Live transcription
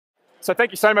So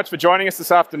thank you so much for joining us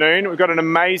this afternoon. We've got an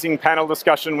amazing panel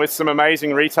discussion with some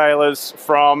amazing retailers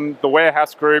from the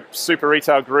Warehouse Group, Super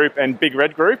Retail Group and Big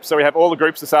Red Group. So we have all the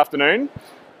groups this afternoon.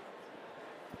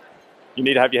 You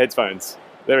need to have your headphones.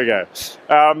 There we go.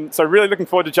 So really looking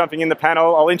forward to jumping in the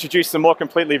panel. I'll introduce them more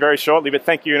completely very shortly, but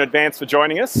thank you in advance for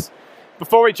joining us.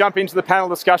 Before we jump into the panel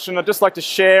discussion, I'd just like to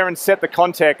share and set the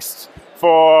context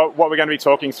for what we're going to be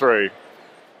talking through.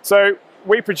 So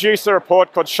we produce a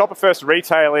report called Shopper First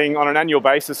Retailing on an annual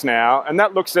basis now, and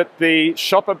that looks at the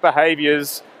shopper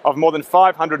behaviours of more than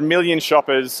 500 million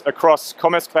shoppers across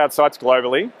Commerce Cloud sites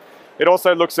globally. It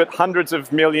also looks at hundreds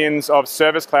of millions of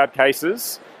Service Cloud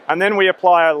cases, and then we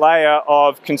apply a layer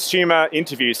of consumer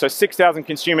interviews, so 6,000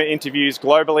 consumer interviews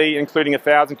globally, including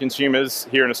 1,000 consumers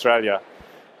here in Australia.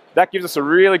 That gives us a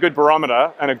really good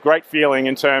barometer and a great feeling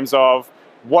in terms of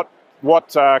what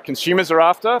consumers are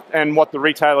after and what the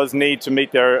retailers need to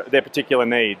meet their particular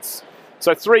needs.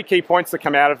 So 3 key points that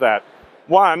come out of that.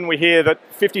 One, we hear that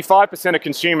 55% of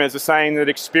consumers are saying that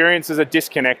experiences are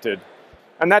disconnected.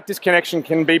 And that disconnection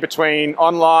can be between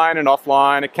online and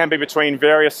offline. It can be between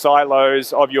various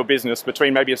silos of your business,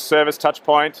 between maybe a service touch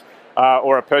point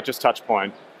or a purchase touch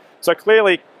point. So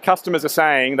clearly, customers are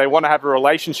saying they want to have a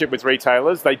relationship with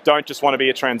retailers. They don't just want to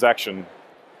be a transaction.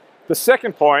 The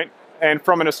second point, and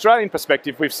from an Australian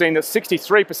perspective, we've seen that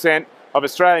 63% of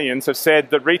Australians have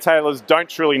said that retailers don't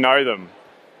truly know them.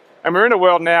 And we're in a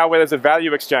world now where there's a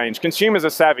value exchange. Consumers are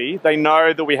savvy. They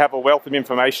know that we have a wealth of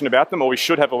information about them, or we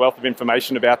should have a wealth of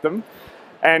information about them.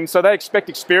 And so they expect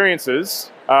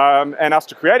experiences and us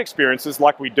to create experiences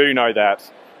like we do know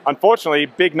that. Unfortunately,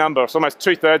 big number, so almost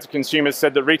 2/3 of consumers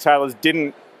said that retailers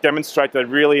didn't demonstrate they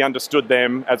really understood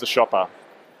them as a shopper.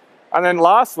 And then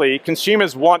lastly,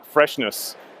 consumers want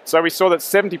freshness. So we saw that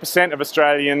 70% of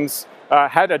Australians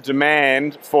had a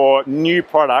demand for new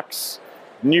products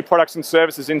and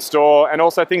services in store, and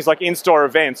also things like in-store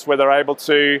events where they're able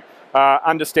to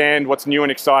understand what's new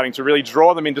and exciting to really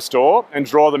draw them into store and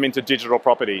draw them into digital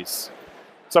properties.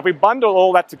 So if we bundle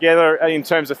all that together in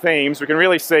terms of themes, we can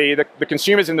really see that the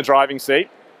consumer's in the driving seat.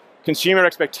 Consumer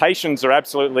expectations are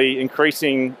absolutely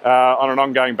increasing on an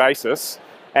ongoing basis,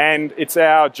 and it's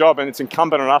our job and it's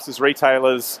incumbent on us as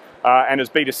retailers and as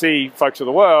B2C folks of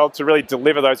the world to really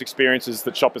deliver those experiences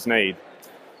that shoppers need.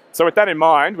 So with that in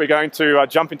mind, we're going to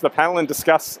jump into the panel and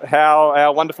discuss how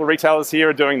our wonderful retailers here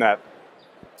are doing that.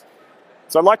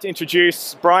 So I'd like to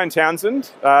introduce Brian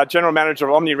Townsend, General Manager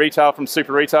of Omni Retail from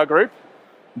Super Retail Group,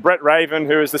 Brett Raven,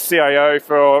 who is the CIO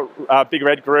for Big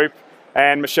Red Group,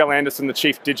 and Michelle Anderson, the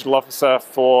Chief Digital Officer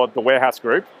for the Warehouse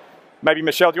Group. Maybe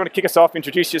Michelle, do you want to kick us off,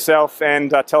 introduce yourself and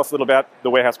tell us a little about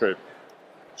the Warehouse Group?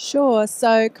 Sure.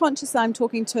 So conscious I'm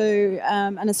talking to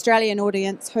an Australian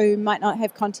audience who might not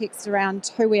have context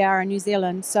around who we are in New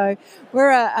Zealand. So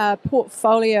we're a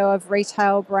portfolio of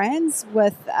retail brands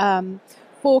with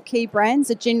 4 key brands: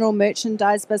 a general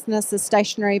merchandise business, a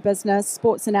stationery business,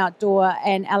 sports and outdoor,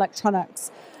 and electronics.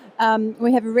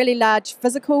 We have a really large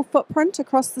physical footprint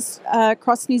across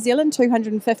New Zealand,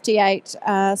 258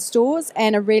 stores,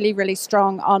 and a really, really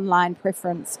strong online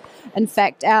preference. In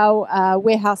fact, our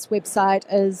warehouse website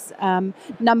is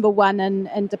 #1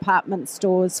 in department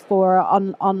stores for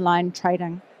online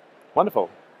trading.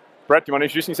 Wonderful. Brett, do you want to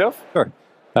introduce yourself? Sure.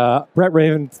 Brett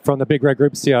Raven from the Big Red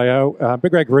Group, CIO.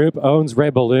 Big Red Group owns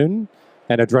Red Balloon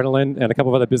and Adrenaline and a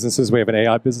couple of other businesses. We have an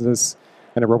AI business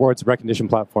and a rewards recognition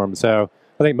platform. So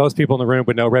I think most people in the room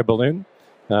would know Red Balloon.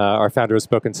 Our founder has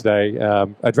spoken today.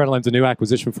 Adrenaline's a new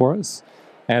acquisition for us,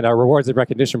 and our rewards and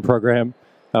recognition program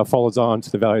follows on to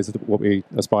the values of what we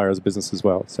aspire as a business as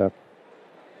well. So,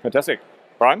 fantastic.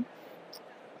 Brian?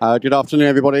 Good afternoon,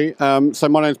 everybody. So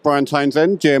my name is Brian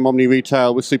Townsend, GM Omni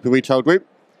Retail with Super Retail Group.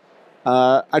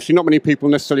 Actually, not many people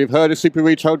necessarily have heard of Super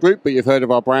Retail Group, but you've heard of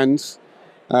our brands.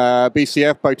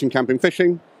 BCF, Boating, Camping,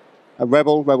 Fishing.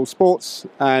 Rebel Sports,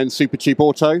 and Super Cheap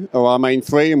Auto are our main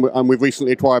 3, and we've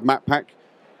recently acquired MapPack,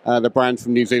 the brand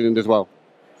from New Zealand as well.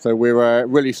 So we're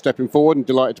really stepping forward and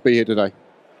delighted to be here today.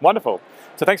 Wonderful.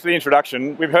 So thanks for the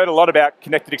introduction. We've heard a lot about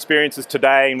connected experiences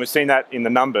today, and we've seen that in the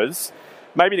numbers.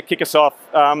 Maybe to kick us off,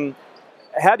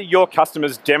 how do your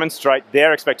customers demonstrate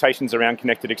their expectations around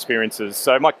connected experiences?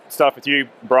 So I might start with you,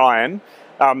 Brian.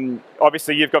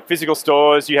 Obviously, you've got physical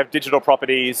stores, you have digital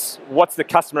properties. What's the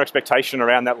customer expectation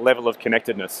around that level of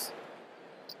connectedness?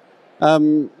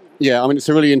 Yeah, I mean, it's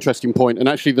a really interesting point. And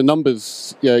actually, the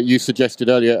numbers you suggested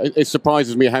earlier, it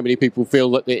surprises me how many people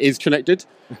feel that it is connected.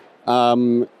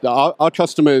 Our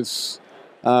customers,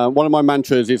 one of my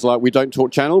mantras is like, we don't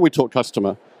talk channel, we talk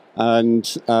customer. And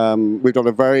we've got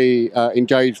a very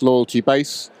engaged loyalty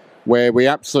base where we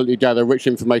absolutely gather rich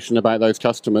information about those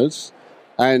customers.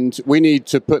 And we need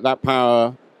to put that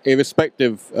power,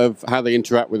 irrespective of how they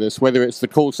interact with us, whether it's the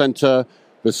call center,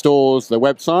 the stores, the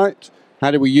website.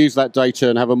 How do we use that data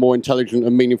and have a more intelligent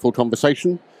and meaningful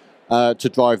conversation to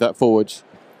drive that forward?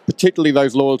 Particularly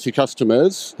those loyalty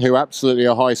customers who absolutely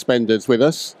are high spenders with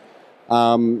us.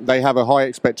 They have a high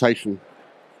expectation.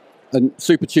 And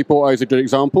Super Cheap Auto is a good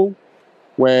example,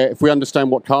 where if we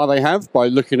understand what car they have by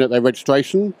looking at their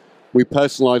registration, we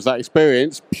personalize that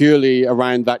experience purely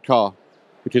around that car.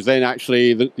 Because then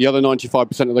actually the other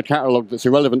 95% of the catalog that's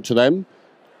irrelevant to them,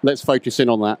 let's focus in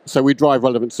on that. So we drive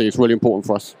relevancy. It's really important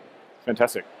for us.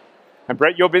 Fantastic. And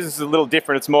Brett, your business is a little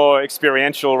different. It's more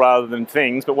experiential rather than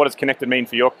things, but what does connected mean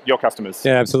for your customers?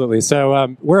 Yeah, absolutely.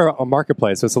 So we're a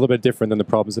marketplace, so it's a little bit different than the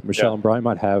problems that Michelle and Brian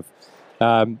might have.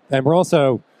 And we're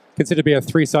also considered to be a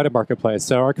three-sided marketplace.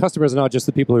 So our customers are not just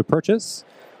the people who purchase,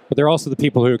 but they're also the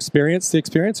people who experience the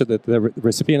experience, or the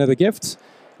recipient of the gift,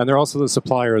 and they're also the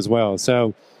supplier as well.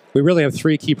 So we really have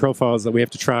three key profiles that we have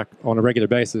to track on a regular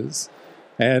basis.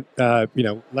 And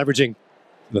leveraging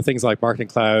the things like Marketing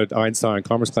Cloud, Einstein,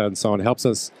 Commerce Cloud, and so on helps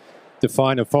us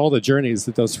define and follow the journeys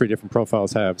that those three different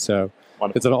profiles have. So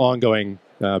wonderful. It's an ongoing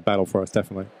battle for us,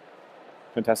 definitely.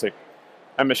 Fantastic.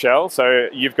 And Michelle, so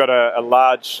you've got a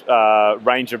large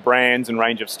range of brands and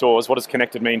range of stores. What does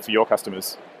connected mean for your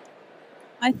customers?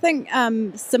 I think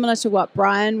similar to what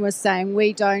Brian was saying,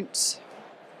 we don't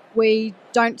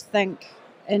think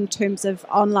in terms of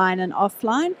online and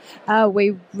offline.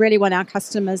 We really want our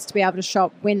customers to be able to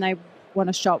shop when they want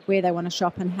to shop, where they want to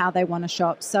shop, and how they want to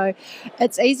shop. So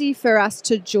it's easy for us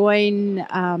to join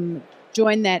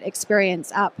that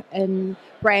experience up in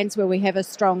brands where we have a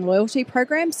strong loyalty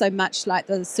program. So much like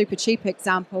the Super Cheap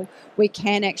example, we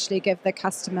can actually give the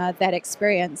customer that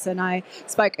experience. And I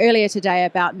spoke earlier today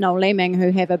about Noel Leeming,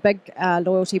 who have a big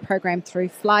loyalty program through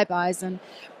Flybuys. And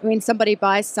when somebody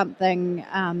buys something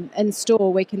in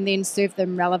store, we can then serve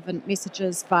them relevant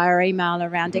messages via email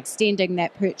around extending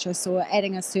that purchase or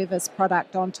adding a service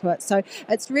product onto it. So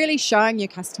it's really showing your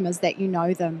customers that you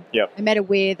know them, no matter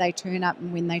where they turn up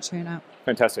and when they turn up.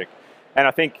 Fantastic. And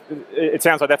I think it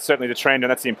sounds like that's certainly the trend, and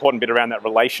that's the important bit around that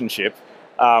relationship.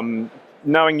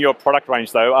 Knowing your product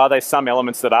range, though, are there some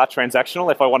elements that are transactional?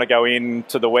 If I want to go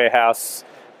into the warehouse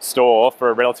store for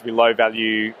a relatively low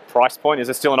value price point, is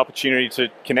there still an opportunity to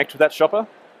connect with that shopper?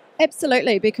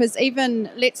 Absolutely, because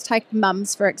even, let's take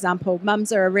mums, for example.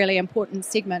 Mums are a really important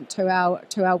segment to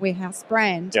our warehouse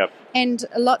brand. Yep. And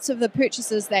lots of the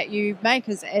purchases that you make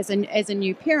as a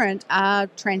new parent are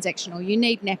transactional. You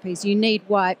need nappies, you need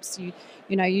wipes, you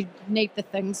need the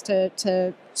things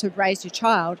to raise your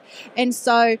child. And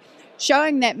so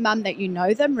showing that mum that you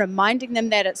know them, reminding them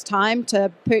that it's time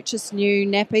to purchase new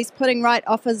nappies, putting right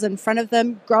offers in front of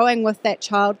them, growing with that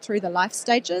child through the life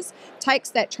stages, takes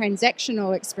that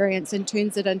transactional experience and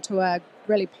turns it into a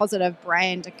really positive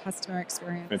brand and customer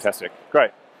experience. Fantastic. Great.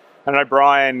 I know,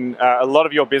 Brian, a lot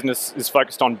of your business is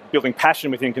focused on building passion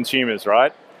within consumers,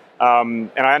 right? And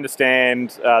I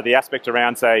understand the aspect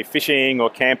around, say, fishing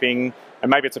or camping, and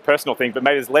maybe it's a personal thing, but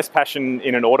maybe there's less passion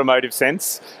in an automotive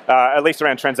sense, at least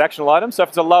around transactional items. So if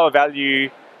it's a lower value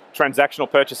transactional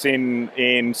purchase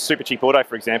in Super Cheap Auto,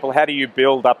 for example, how do you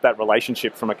build up that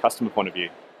relationship from a customer point of view?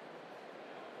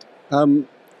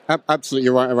 Absolutely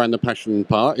right around the passion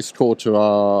part. It's core to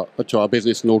our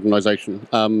business and organisation.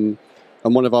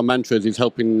 And one of our mantras is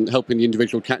helping the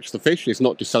individual catch the fish. It's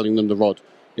not just selling them the rod.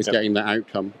 It's getting that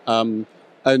outcome.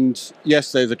 And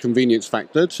yes, there's a convenience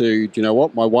factor to, do you know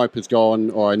what, my wiper's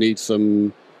gone, or I need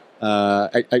some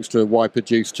extra wiper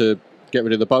juice to get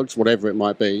rid of the bugs, whatever it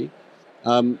might be.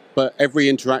 But every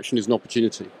interaction is an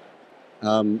opportunity.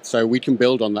 So we can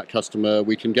build on that customer,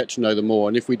 we can get to know them more.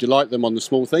 And if we delight them on the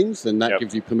small things, then that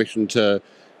gives you permission to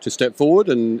step forward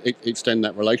and extend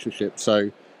that relationship.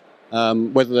 So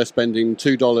whether they're spending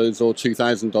 $2 or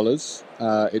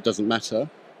 $2,000, it doesn't matter.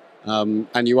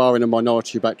 And you are in a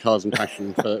minority about cars and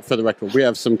passion, for the record. We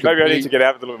have some maybe I need to get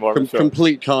out a little bit more.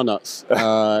 Complete car nuts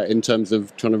in terms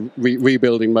of trying to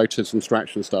rebuilding motors from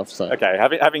scratch and stuff. So okay,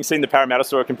 having seen the Parramatta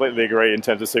store, I completely agree in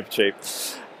terms of Super Cheap.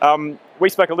 We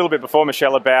spoke a little bit before,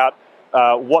 Michelle, about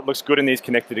what looks good in these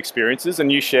connected experiences,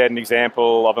 and you shared an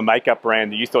example of a makeup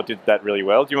brand that you thought did that really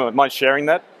well. Do you mind sharing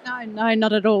that? No,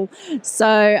 not at all.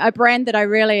 So a brand that I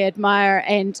really admire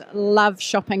and love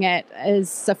shopping at is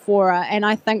Sephora, and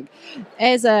I think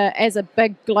as a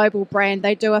big global brand,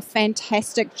 they do a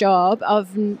fantastic job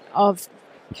of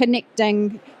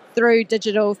connecting through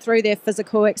digital, through their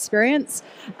physical experience.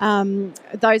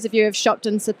 Those of you who have shopped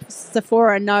in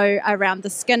Sephora know around the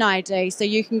skin ID. So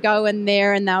you can go in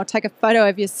there and they'll take a photo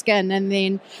of your skin, and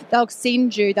then they'll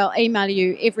email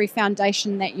you every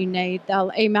foundation that you need.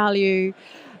 They'll email you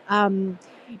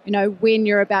when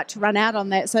you're about to run out on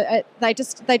that. So they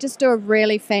just do a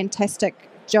really fantastic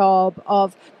job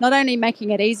of not only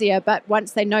making it easier, but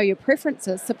once they know your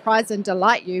preferences, surprise and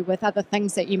delight you with other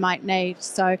things that you might need.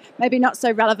 So maybe not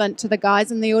so relevant to the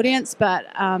guys in the audience, but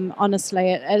honestly,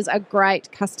 it is a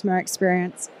great customer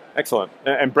experience. Excellent.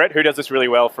 And Brett, who does this really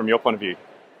well from your point of view?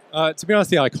 To be honest,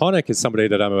 the Iconic is somebody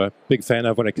that I'm a big fan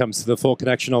of when it comes to the full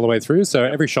connection all the way through. So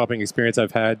every shopping experience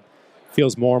I've had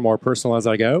feels more and more personal as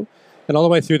I go. And all the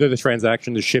way through to the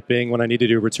transaction, the shipping, when I need to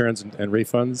do returns and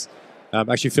refunds,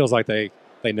 actually feels like they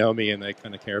know me and they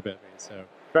kind of care about me. So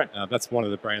that's one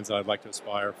of the brands I'd like to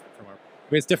aspire from our. I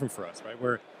mean, it's different for us,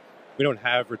 right? We don't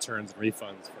have returns and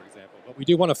refunds, for example, but we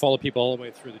do want to follow people all the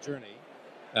way through the journey,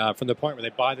 from the point where they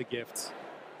buy the gift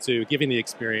to giving the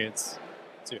experience,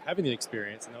 to having the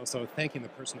experience, and also thanking the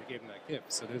person who gave them that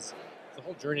gift. So there's a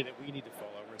whole journey that we need to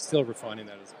follow. We're still refining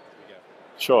that as we go.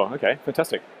 Sure. Okay.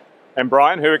 Fantastic. And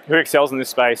Brian, who excels in this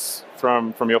space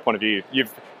from your point of view?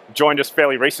 You've joined us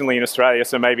fairly recently in Australia,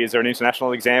 so maybe is there an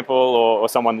international example or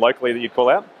someone locally that you'd call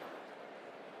out?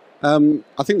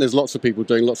 I think there's lots of people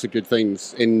doing lots of good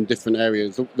things in different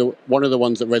areas. One of the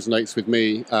ones that resonates with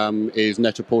me is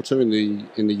Net-a-Porter in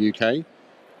the UK.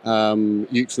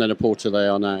 Yoox Net-a-Porter they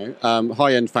are now.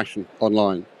 High-end fashion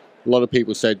online. A lot of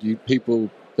people said people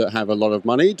that have a lot of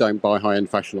money don't buy high-end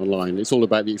fashion online. It's all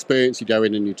about the experience. You go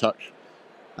in and you touch.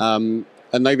 And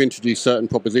they've introduced certain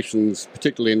propositions,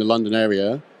 particularly in the London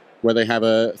area, where they have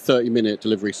a 30-minute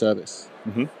delivery service.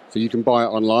 Mm-hmm. So you can buy it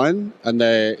online, and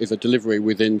there is a delivery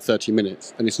within 30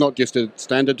 minutes. And it's not just a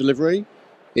standard delivery.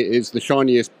 It is the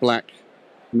shiniest black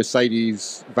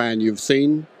Mercedes van you've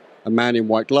seen, a man in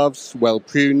white gloves, well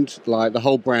pruned. Like, the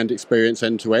whole brand experience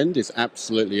end to end is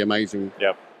absolutely amazing.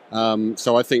 Yep.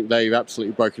 So I think they've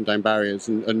absolutely broken down barriers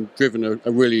and driven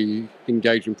a really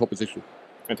engaging proposition.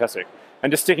 Fantastic.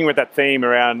 And just sticking with that theme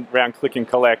around click and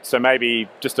collect, so maybe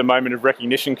just a moment of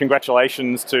recognition.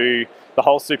 Congratulations to the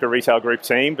whole Super Retail Group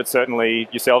team, but certainly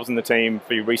yourselves and the team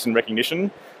for your recent recognition.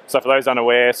 So for those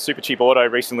unaware, Super Cheap Auto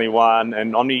recently won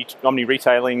an Omni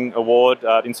Retailing Award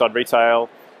inside retail,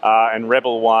 and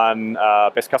Rebel won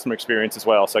Best Customer Experience as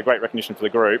well. So great recognition for the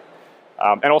group.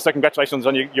 And also congratulations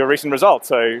on your recent results.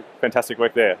 So fantastic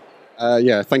work there.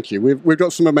 Yeah, thank you. We've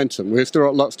got some momentum. We've still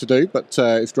got lots to do, but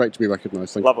it's great to be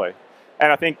recognised. Lovely.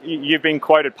 And I think you've been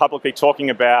quoted publicly talking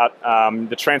about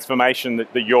the transformation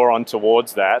that you're on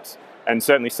towards that, and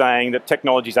certainly saying that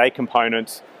technology is a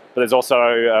component, but there's also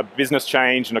a business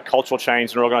change and a cultural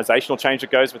change and an organisational change that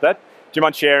goes with that. Do you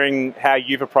mind sharing how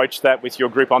you've approached that with your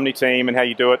Group Omni team and how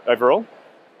you do it overall?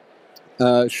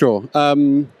 Sure.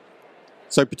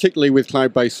 So particularly with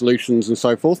cloud-based solutions and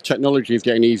so forth, technology is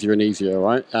getting easier and easier,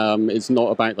 right? It's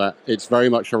not about that. It's very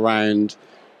much around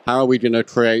how are we going to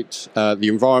create the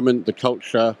environment, the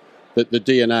culture, the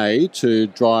DNA to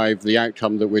drive the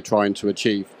outcome that we're trying to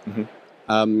achieve.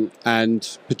 Mm-hmm.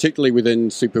 And particularly within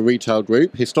Super Retail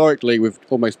Group, historically we've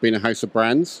almost been a house of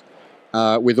brands,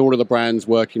 with all of the brands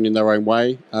working in their own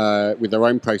way, with their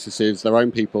own processes, their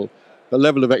own people. The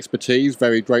level of expertise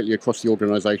varied greatly across the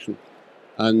organisation.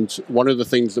 And one of the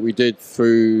things that we did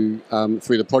through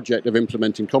the project of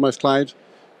implementing Commerce Cloud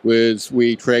was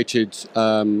we created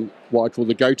what I call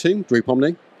the Go team, Group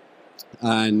Omni.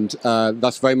 And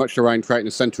that's very much around creating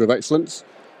a centre of excellence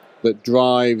that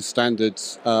drives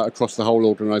standards across the whole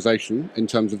organisation in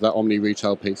terms of that Omni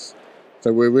retail piece.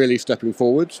 So we're really stepping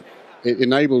forward. It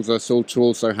enables us all to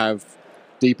also have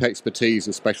deep expertise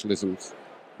and specialisms,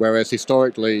 whereas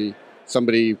historically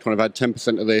somebody kind of had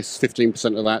 10% of this,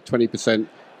 15% of that, 20%,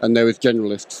 and there was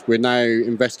generalists. We're now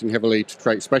investing heavily to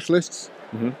create specialists.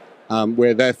 Mm-hmm.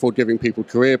 We're therefore giving people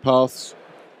career paths,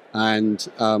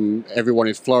 and everyone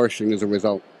is flourishing as a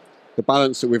result. The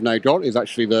balance that we've now got is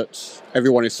actually that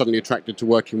everyone is suddenly attracted to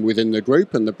working within the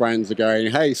group, and the brands are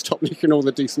going, hey, stop nicking all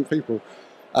the decent people.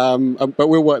 But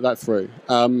we'll work that through.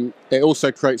 It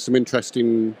also creates some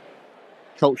interesting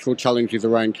cultural challenges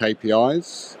around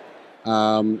KPIs.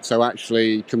 So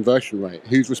actually conversion rate.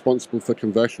 Who's responsible for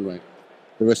conversion rate?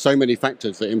 There are so many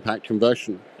factors that impact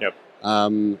conversion. Yep.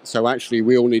 So actually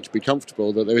we all need to be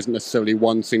comfortable that there isn't necessarily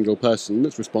one single person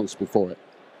that's responsible for it.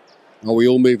 Are we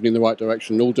all moving in the right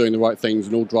direction, all doing the right things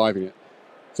and all driving it?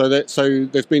 So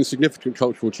there's been significant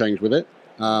cultural change with it.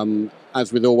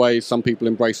 As with always, some people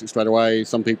embrace it straight away,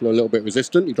 some people are a little bit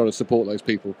resistant. You've got to support those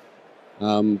people.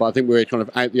 But I think we're kind of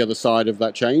out the other side of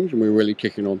that change and we're really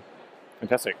kicking on.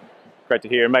 Fantastic. Great to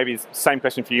hear. Maybe the same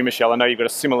question for you, Michelle. I know you've got a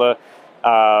similar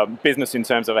business in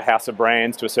terms of a house of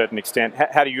brands to a certain extent.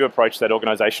 How do you approach that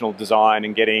organisational design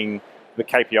and getting the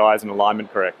KPIs and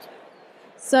alignment correct?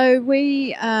 So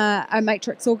we are a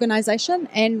matrix organisation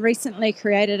and recently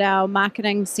created our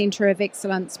marketing centre of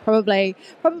excellence probably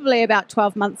about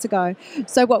 12 months ago.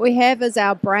 So what we have is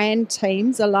our brand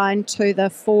teams aligned to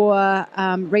the 4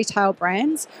 retail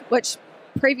brands, which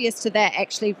previous to that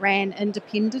actually ran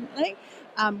independently.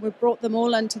 We've brought them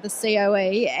all into the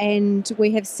COE and we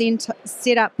have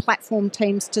set up platform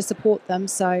teams to support them.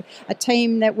 So a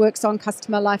team that works on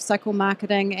customer lifecycle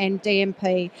marketing and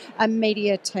DMP, a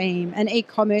media team, an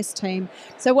e-commerce team.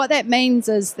 So what that means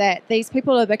is that these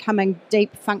people are becoming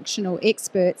deep functional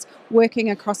experts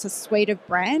working across a suite of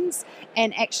brands,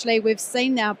 and actually we've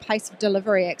seen our pace of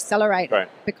delivery accelerate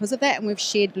because of that, and we've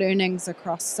shared learnings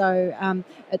across. So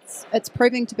it's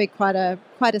proving to be quite a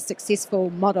successful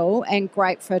model and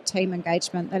great for team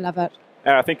engagement. They love it.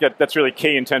 And I think that's really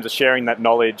key in terms of sharing that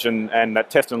knowledge and that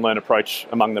test and learn approach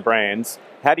among the brands.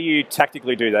 How do you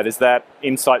tactically do that? Is that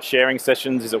insight sharing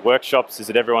sessions? Is it workshops? Is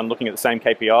it everyone looking at the same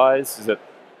KPIs? Is it?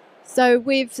 So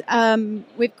we've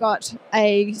got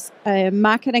a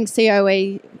marketing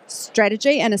COE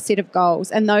strategy and a set of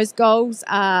goals, and those goals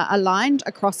are aligned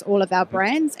across all of our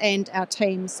brands and our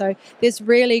teams. So there's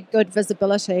really good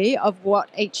visibility of what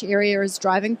each area is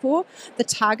driving for. The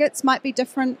targets might be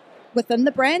different within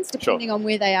the brands depending on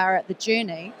where they are at the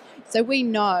journey. So we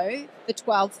know the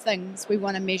 12 things we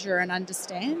want to measure and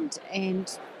understand, and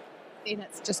then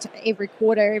it's just every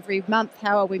quarter, every month,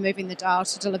 how are we moving the dial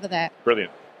to deliver that?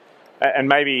 Brilliant. And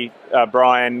maybe,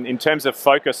 Brian, in terms of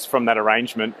focus from that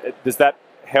arrangement, does that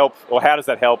help, or how does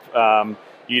that help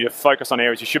you to focus on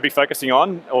areas you should be focusing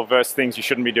on, or versus things you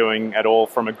shouldn't be doing at all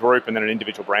from a group and then an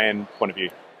individual brand point of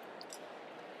view?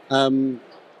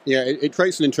 Yeah, it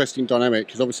creates an interesting dynamic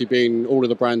because obviously being all of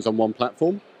the brands on one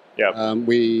platform,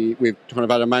 we've kind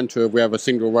of had a mantra of we have a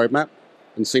single roadmap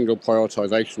and single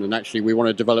prioritization, and actually we want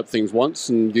to develop things once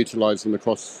and utilize them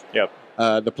across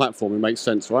the platform. It makes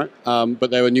sense, right? But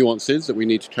there are nuances that we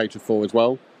need to cater for as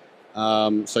well.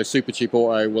 So Super Cheap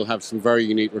Auto will have some very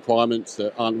unique requirements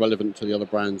that aren't relevant to the other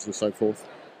brands and so forth.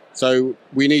 So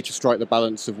we need to strike the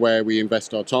balance of where we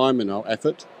invest our time and our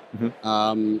effort.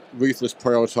 Ruthless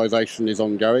prioritization is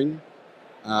ongoing.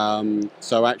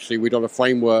 So actually we've got a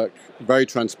framework, very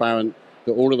transparent,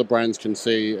 that all of the brands can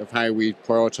see of how we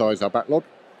prioritize our backlog.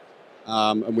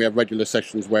 And we have regular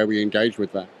sessions where we engage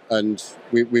with that. And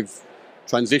we've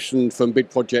transitioned from big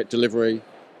project delivery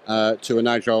to an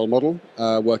agile model,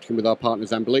 working with our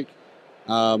partners Ambelique,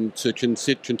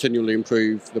 to continually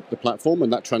improve the platform,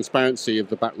 and that transparency of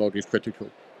the backlog is critical.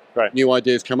 Right. New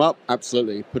ideas come up,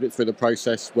 absolutely. Put it through the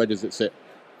process. Where does it sit?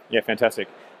 Yeah, fantastic.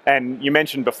 And you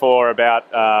mentioned before about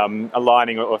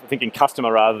aligning or thinking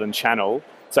customer rather than channel.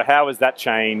 So how has that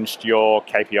changed your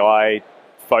KPI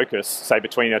focus, say,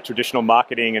 between a traditional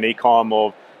marketing and e-com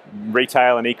or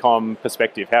retail and e-com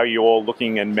perspective? How are you all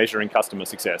looking and measuring customer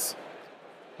success?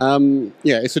 Yeah,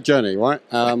 it's a journey, right?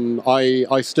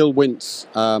 I still wince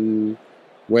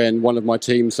when one of my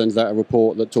teams sends out a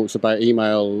report that talks about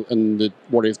email and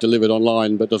what is delivered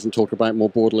online, but doesn't talk about more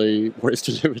broadly what is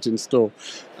delivered in store.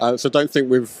 So don't think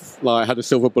we've had a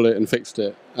silver bullet and fixed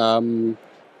it.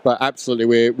 But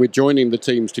absolutely, we're joining the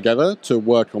teams together to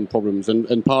work on problems.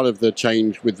 And part of the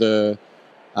change with the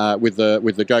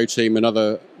Go team and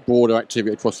other broader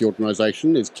activity across the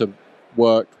organisation is to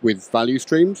work with value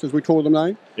streams, as we call them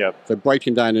now. So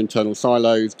breaking down internal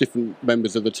silos, different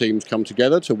members of the teams come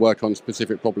together to work on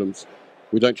specific problems.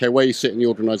 We don't care where you sit in the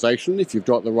organisation. If you've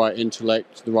got the right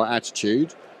intellect, the right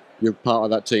attitude, you're part of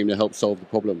that team to help solve the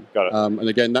problem. Got it. And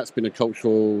again, that's been a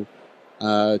cultural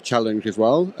challenge as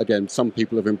well. Again, some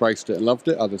people have embraced it and loved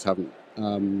it, others haven't.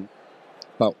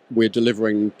 But we're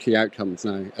delivering key outcomes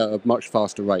now at a much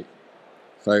faster rate.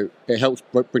 So it helps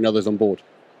bring others on board.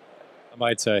 I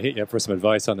might hit you up for some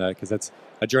advice on that, because that's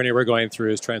a journey we're going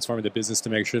through, is transforming the business to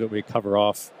make sure that we cover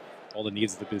off all the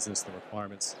needs of the business, the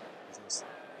requirements of the business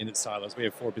in its silos. We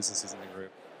have 4 businesses in the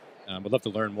group. We'd love to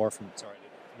learn more from, sorry,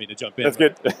 I didn't mean to jump in. That's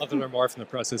good. I'd love to learn more from the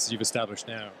processes you've established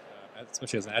now,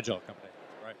 especially as an agile company,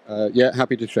 right? Yeah,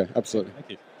 happy to share, absolutely. Thank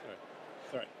you.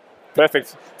 Sorry.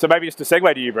 Perfect. So maybe just to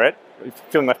segue to you, Brett, you're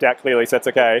feeling left out clearly, so that's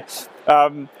okay.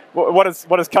 What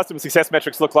does customer success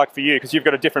metrics look like for you? Because you've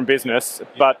got a different business,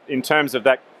 but in terms of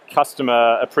that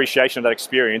customer appreciation of that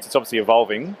experience, it's obviously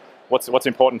evolving. What's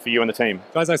important for you and the team?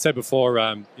 As I said before,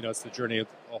 it's the journey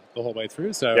the whole way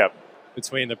through. So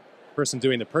between the person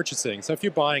doing the purchasing, so if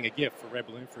you're buying a gift for Red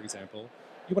Balloon, for example,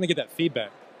 you want to get that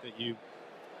feedback that you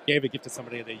gave a gift to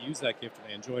somebody and they used that gift and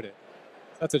they enjoyed it.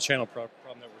 So that's a channel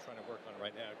problem that we're trying to work on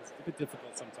right now, because it's a bit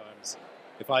difficult sometimes.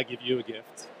 If I give you a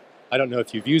gift, I don't know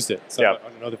if you've used it, so I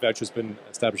don't know the voucher's been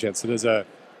established yet. So there's a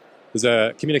there's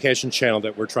a communication channel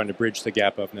that we're trying to bridge the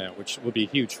gap of now, which will be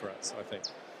huge for us, I think.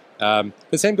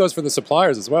 The same goes for the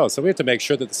suppliers as well. So we have to make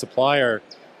sure that the supplier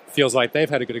feels like they've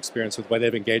had a good experience with the way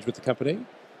they've engaged with the company.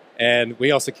 And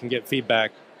we also can get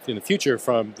feedback in the future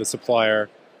from the supplier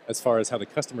as far as how the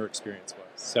customer experience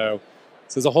was. So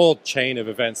there's a whole chain of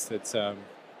events that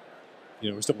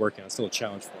we're still working on. It's still a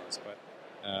challenge for us. But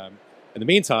in the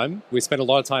meantime, we spend a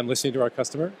lot of time listening to our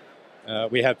customer.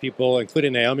 We have people,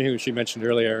 including Naomi, who she mentioned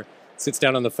earlier, sits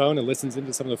down on the phone and listens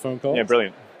into some of the phone calls. Yeah,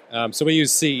 brilliant. So we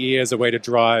use CE as a way to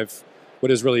drive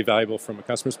what is really valuable from a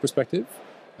customer's perspective,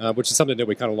 which is something that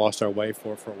we kind of lost our way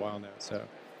for a while now. So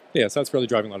that's really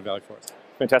driving a lot of value for us.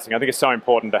 Fantastic. I think it's so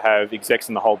important to have execs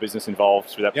in the whole business involved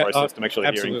through that process to make sure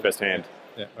they're hearing firsthand.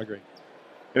 Yeah, I agree.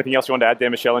 Anything else you want to add there,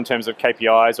 Michelle, in terms of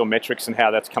KPIs or metrics and how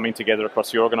that's coming together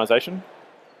across your organisation?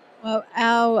 Well,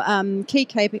 our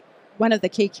one of the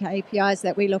key KPIs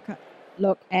that we look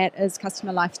at is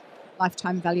customer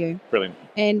lifetime value. Brilliant.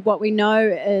 And what we know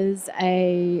is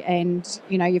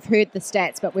you've heard the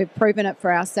stats, but we've proven it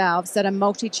for ourselves, that a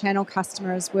multi-channel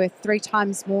customer is worth 3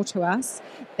 times more to us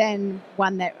than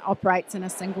one that operates in a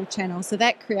single channel. So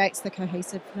that creates the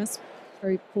cohesiveness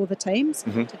for the teams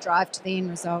to drive to the end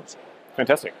result.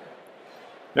 Fantastic.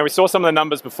 Now, we saw some of the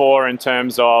numbers before in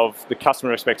terms of the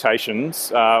customer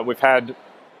expectations. We've had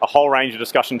a whole range of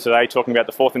discussion today talking about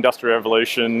the 4th Industrial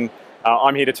Revolution.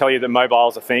 I'm here to tell you that mobile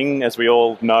is a thing, as we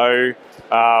all know.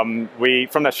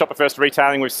 From that Shopper First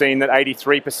Retailing, we've seen that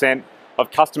 83%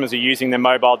 of customers are using their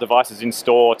mobile devices in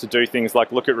store to do things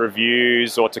like look at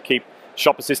reviews or to keep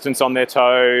shop assistants on their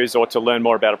toes or to learn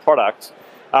more about a product.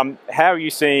 How are you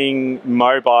seeing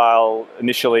mobile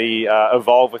initially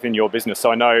evolve within your business?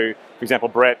 So I know, for example,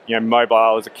 Brett,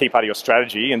 mobile is a key part of your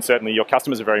strategy, and certainly your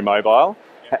customers are very mobile.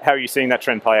 How are you seeing that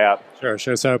trend play out? Sure.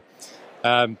 So,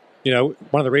 one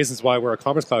of the reasons why we're a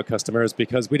Commerce Cloud customer is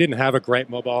because we didn't have a great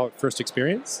mobile first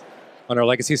experience on our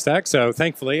legacy stack. So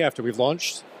thankfully, after we've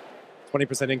launched,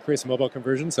 20% increase in mobile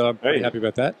conversion. So I'm pretty happy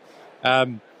about that.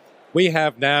 We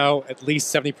have now at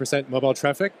least 70% mobile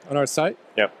traffic on our site,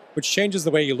 which changes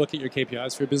the way you look at your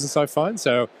KPIs for your business, I find.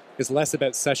 So it's less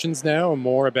about sessions now and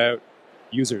more about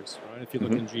users. Right? If you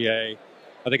look in GA,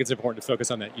 I think it's important to focus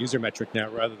on that user metric now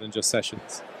rather than just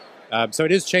sessions. So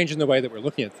it is changing the way that we're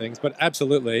looking at things, but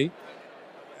absolutely,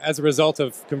 as a result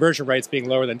of conversion rates being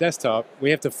lower than desktop,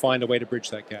 we have to find a way to bridge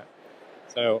that gap.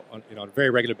 So on a very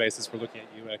regular basis, we're looking at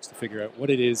UX to figure out what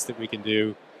it is that we can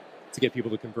do to get people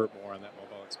to convert more on that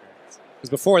mobile experience. Because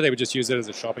before, they would just use it as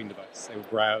a shopping device. They would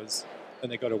browse, then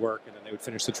they go to work, and then they would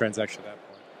finish the transaction at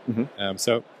that point.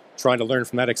 So trying to learn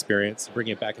from that experience and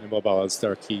bringing it back into mobile is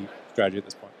our key strategy at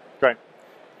this point. Great.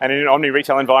 And in an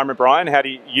omni-retail environment, Brian,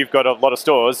 you've got a lot of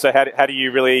stores, so how do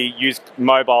you really use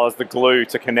mobile as the glue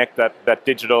to connect that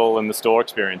digital and the store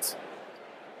experience?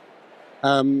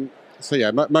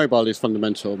 Mobile is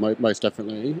fundamental, most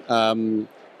definitely.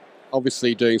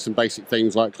 Obviously, doing some basic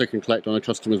things like click and collect on a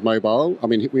customer's mobile. I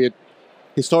mean, we had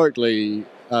historically,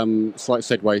 slight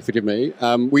segue, forgive me,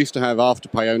 we used to have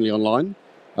Afterpay only online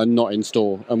and not in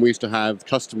store. And we used to have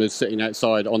customers sitting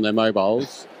outside on their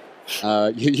mobiles,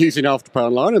 using Afterpay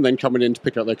online and then coming in to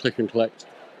pick up their click and collect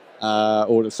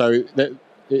order. So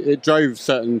it drove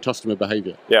certain customer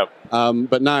behavior.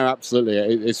 But now, absolutely,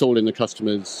 it's all in the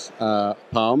customer's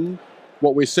palm.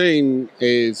 What we're seeing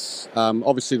is,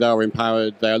 obviously, they are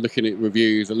empowered. They are looking at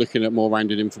reviews. They're looking at more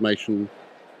rounded information.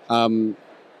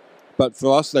 But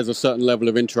for us, there's a certain level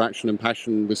of interaction and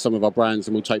passion with some of our brands.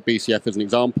 And we'll take BCF as an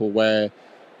example, where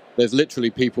there's literally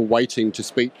people waiting to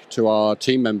speak to our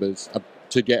team members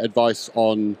to get advice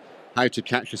on how to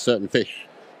catch a certain fish,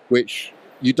 which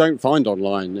you don't find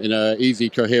online in an easy,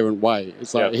 coherent way.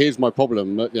 It's like, here's my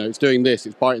problem. It's doing this.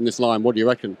 It's biting this line. What do you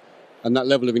reckon? And that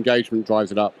level of engagement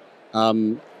drives it up.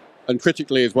 And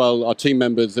critically as well, our team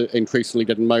members are increasingly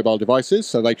getting mobile devices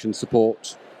so they can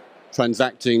support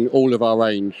transacting all of our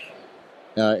range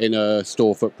in a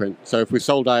store footprint. So if we're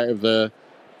sold out of your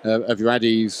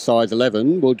Addies size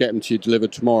 11, we'll get them to you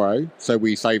delivered tomorrow. So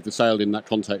we save the sale in that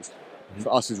context.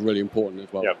 For us is really important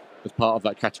as well, as part of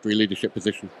that category leadership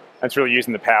position. And it's really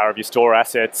using the power of your store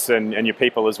assets and your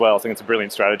people as well. I think it's a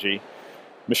brilliant strategy.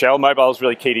 Michelle, mobile is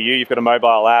really key to you. You've got a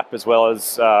mobile app as well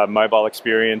as mobile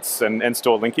experience and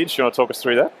store linkage. Do you want to talk us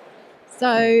through that?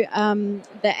 So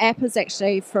the app is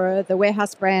actually, for the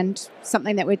Warehouse brand,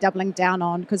 something that we're doubling down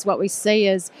on, because what we see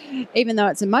is, even though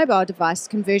it's a mobile device,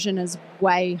 conversion is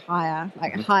way higher,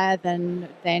 higher than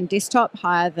desktop,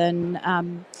 higher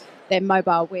than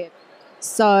mobile web.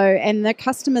 So, and the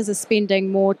customers are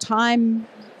spending more time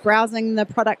browsing the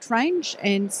product range,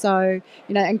 and so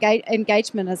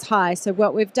engagement is high. So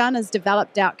what we've done is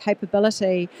developed out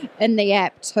capability in the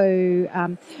app to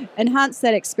enhance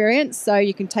that experience. So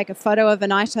you can take a photo of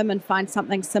an item and find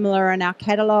something similar in our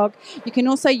catalogue. You can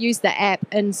also use the app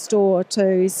in store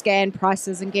to scan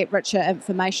prices and get richer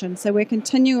information. So we're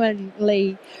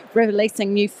continually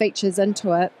releasing new features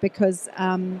into it because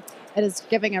it is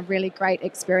giving a really great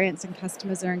experience and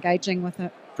customers are engaging with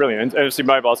it. Brilliant. And obviously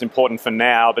mobile is important for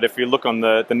now, but if you look on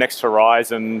the next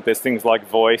horizon, there's things like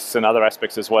voice and other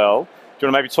aspects as well. Do you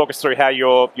want to maybe talk us through how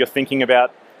you're thinking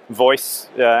about voice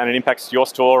and it impacts your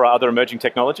store or other emerging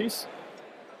technologies?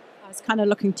 I was kind of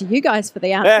looking to you guys for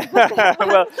the answer.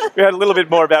 Well, we had a little bit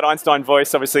more about Einstein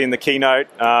Voice, obviously, in the keynote.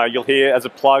 You'll hear, as a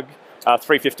plug,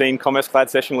 315 Commerce Cloud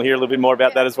session. We'll hear a little bit more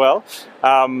about that as well.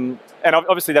 And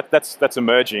obviously that's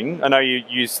emerging. I know you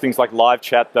use things like live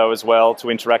chat, though, as well to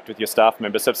interact with your staff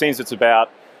members. So it seems it's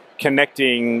about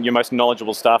connecting your most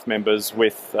knowledgeable staff members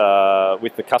with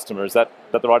the customer. Is that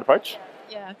the right approach?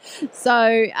 Yeah.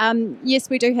 So, yes,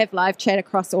 we do have live chat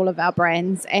across all of our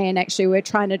brands, and actually we're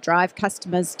trying to drive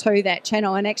customers to that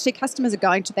channel. And actually customers are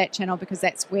going to that channel because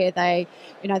that's where they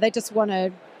just want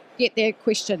to get their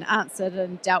question answered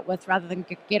and dealt with rather than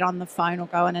get on the phone or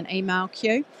go in an email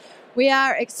queue. We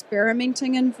are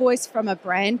experimenting in voice from a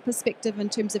brand perspective in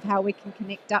terms of how we can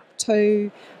connect up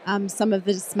to some of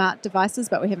the smart devices,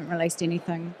 but we haven't released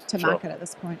anything to market at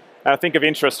this point. I think of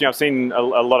interest, I've seen a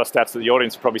lot of stats that the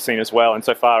audience have probably seen as well,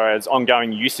 insofar as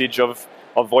ongoing usage of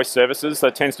voice services.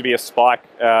 There tends to be a spike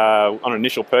on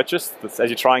initial purchase as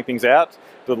you're trying things out.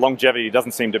 The longevity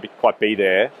doesn't seem to quite be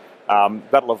there.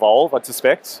 That'll evolve, I'd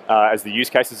suspect, as the use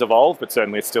cases evolve, but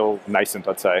certainly it's still nascent,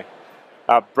 I'd say.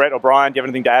 Brett or Brian, do you have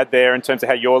anything to add there in terms of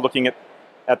how you're looking at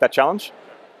that challenge?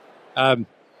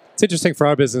 It's interesting for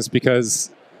our business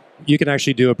because you can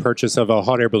actually do a purchase of a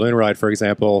hot air balloon ride, for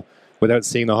example, without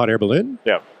seeing the hot air balloon.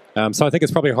 Yeah. So I think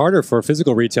it's probably harder for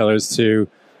physical retailers to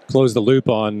close the loop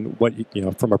on what,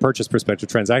 from a purchase perspective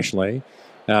transactionally.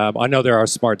 I know there are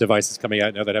smart devices coming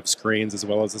out now that have screens as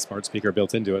well as a smart speaker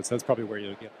built into it. So that's probably where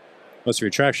you'll get most of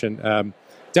your traction.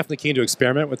 Definitely keen to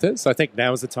experiment with this. I think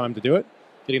now is the time to do it.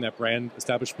 Getting that brand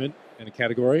establishment in a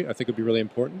category, I think, would be really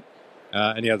important.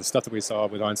 And yeah, the stuff that we saw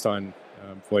with Einstein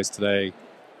Voice today,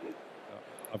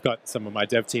 I've got some of my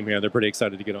dev team here. They're pretty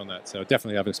excited to get on that. So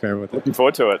definitely have an experiment with it. Looking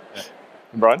forward to it. Yeah.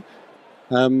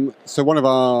 Brian? So one of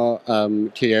our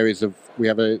key areas we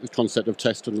have a concept of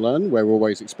test and learn, where we're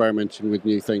always experimenting with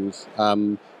new things.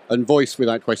 And voice,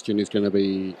 without question, is going to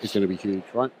be huge,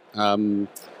 right?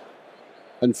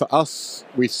 And for us,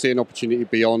 we see an opportunity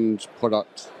beyond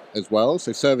product as well.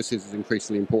 So services is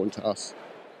increasingly important to us.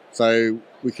 So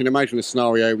we can imagine a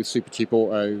scenario with Super Cheap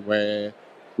Auto where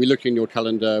we look in your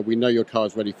calendar, we know your car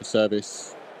is ready for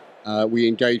service, we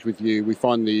engage with you, we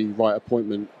find the right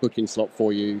appointment booking slot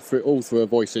for you, all through a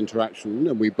voice interaction,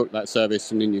 and we book that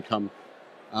service and then you come.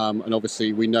 And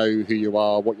obviously we know who you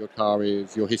are, what your car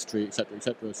is, your history, etc.,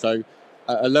 etc. So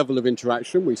a level of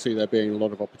interaction, we see there being a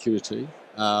lot of opportunity.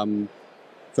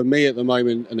 For me at the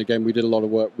moment, and again, we did a lot of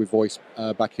work with voice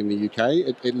back in the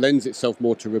UK, it lends itself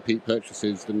more to repeat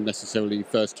purchases than necessarily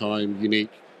first time,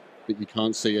 unique, that you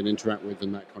can't see and interact with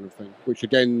and that kind of thing, which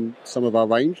again, some of our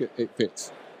range, it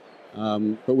fits.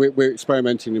 But we're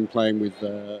experimenting and playing with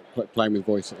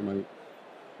voice at the moment.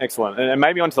 Excellent. And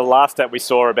maybe on to the last stat we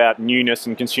saw about newness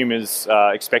and consumers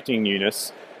expecting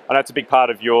newness. I know it's a big part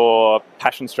of your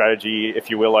passion strategy, if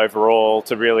you will, overall,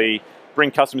 to really bring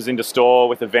customers into store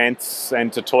with events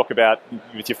and to talk about,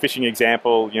 with your fishing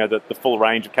example, the full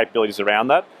range of capabilities around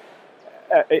that.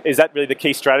 Is that really the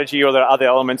key strategy, or are there other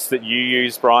elements that you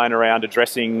use, Brian, around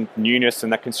addressing newness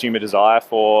and that consumer desire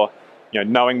for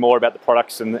knowing more about the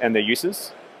products and their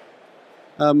uses?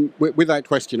 Without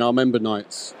question, our member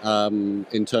nights,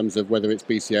 in terms of whether it's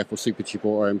BCF or Super Cheap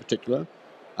Auto in particular,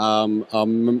 are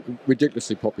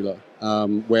ridiculously popular,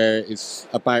 where it's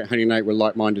about hanging out with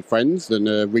like-minded friends than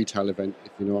a retail event,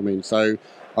 if you know what I mean. So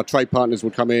our trade partners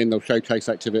will come in, they'll showcase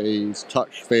activities,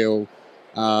 touch, feel,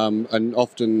 and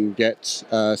often get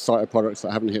sight of products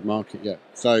that haven't hit market yet.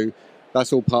 So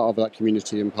that's all part of that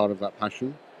community and part of that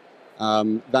passion.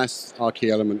 That's our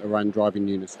key element around driving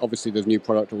newness. Obviously there's new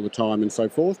product all the time and so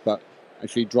forth, but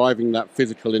actually driving that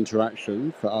physical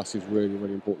interaction for us is really,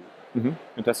 really important. Mm-hmm.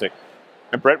 Fantastic.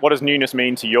 And Brett, what does newness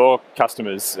mean to your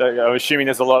customers? I'm assuming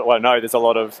there's a lot, well, no, there's a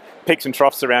lot of peaks and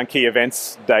troughs around key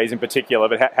events days in particular,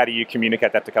 but how do you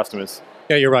communicate that to customers?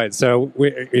 Yeah, you're right. So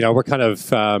we're kind of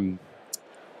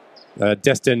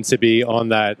destined to be on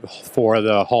that for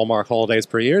the hallmark holidays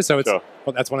per year. So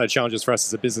well, that's one of the challenges for us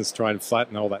as a business, trying to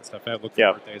flatten all that stuff out, look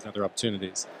for days and other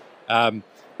opportunities.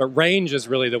 But But range is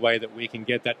really the way that we can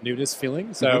get that newness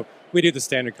feeling. So we do the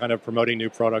standard kind of promoting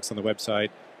new products on the website,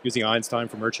 using Einstein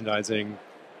for merchandising,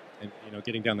 and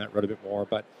getting down that road a bit more.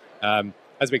 But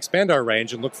as we expand our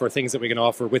range and look for things that we can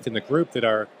offer within the group that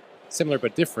are similar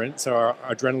but different, so our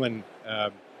Adrenaline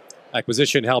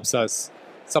acquisition helps us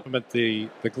supplement the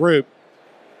group.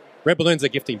 Red Balloon's a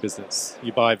gifting business.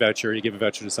 You buy a voucher, you give a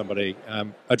voucher to somebody.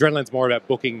 Adrenaline's more about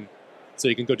booking, so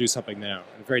you can go do something now.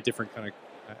 A very different kind of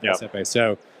asset base.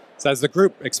 So as the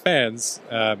group expands,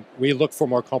 we look for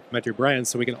more complementary brands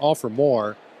so we can offer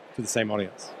more to the same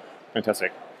audience.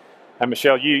 Fantastic. And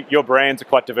Michelle, your brands are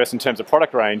quite diverse in terms of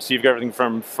product range. So you've got everything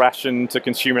from fashion to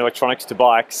consumer electronics to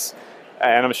bikes.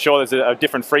 And I'm sure there's a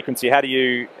different frequency. How do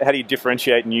you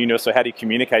differentiate newness, or how do you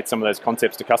communicate some of those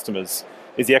concepts to customers?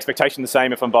 Is the expectation the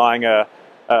same if I'm buying a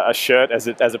shirt as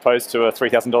opposed to a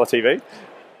 $3,000 TV?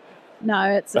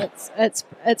 No,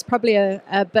 it's probably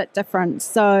a bit different.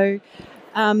 So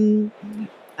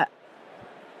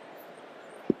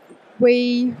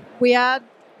we are,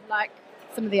 like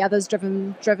some of the others,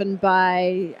 driven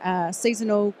by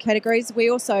seasonal categories. We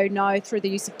also know through the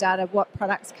use of data what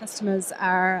products customers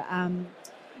are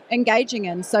engaging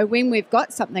in. So when we've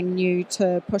got something new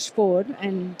to push forward,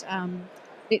 and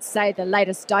let's say the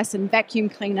latest Dyson vacuum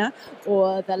cleaner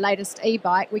or the latest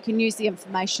e-bike, we can use the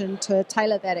information to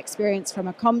tailor that experience from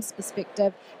a comms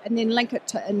perspective and then link it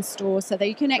to in-store so that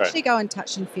you can actually go and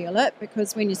touch and feel it,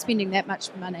 because when you're spending that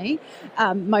much money,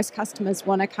 most customers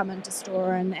want to come into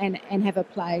store and have a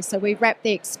play. So we wrap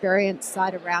the experience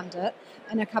side around it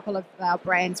in a couple of our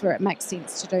brands where it makes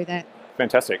sense to do that.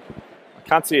 Fantastic. I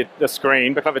can't see the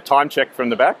screen, but I have a time check from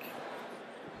the back.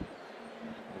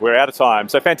 We're out of time.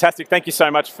 So fantastic. Thank you so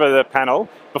much for the panel.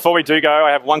 Before we do go, I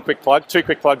have two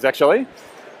quick plugs actually.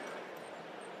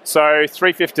 So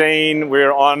 3:15,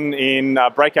 we're on in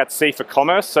Breakout C for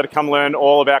Commerce. So to come learn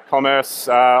all about commerce,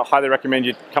 highly recommend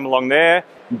you come along there.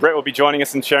 Brett will be joining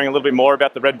us and sharing a little bit more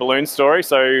about the Red Balloon story,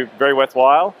 so very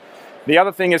worthwhile. The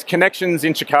other thing is Connections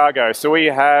in Chicago. So we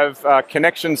have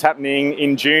Connections happening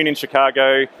in June in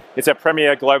Chicago. It's our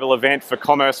premier global event for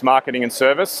commerce, marketing and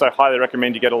service. So highly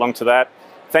recommend you get along to that.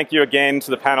 Thank you again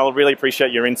to the panel. Really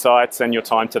appreciate your insights and your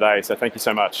time today. So thank you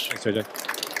so much. Thanks,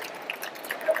 JJ.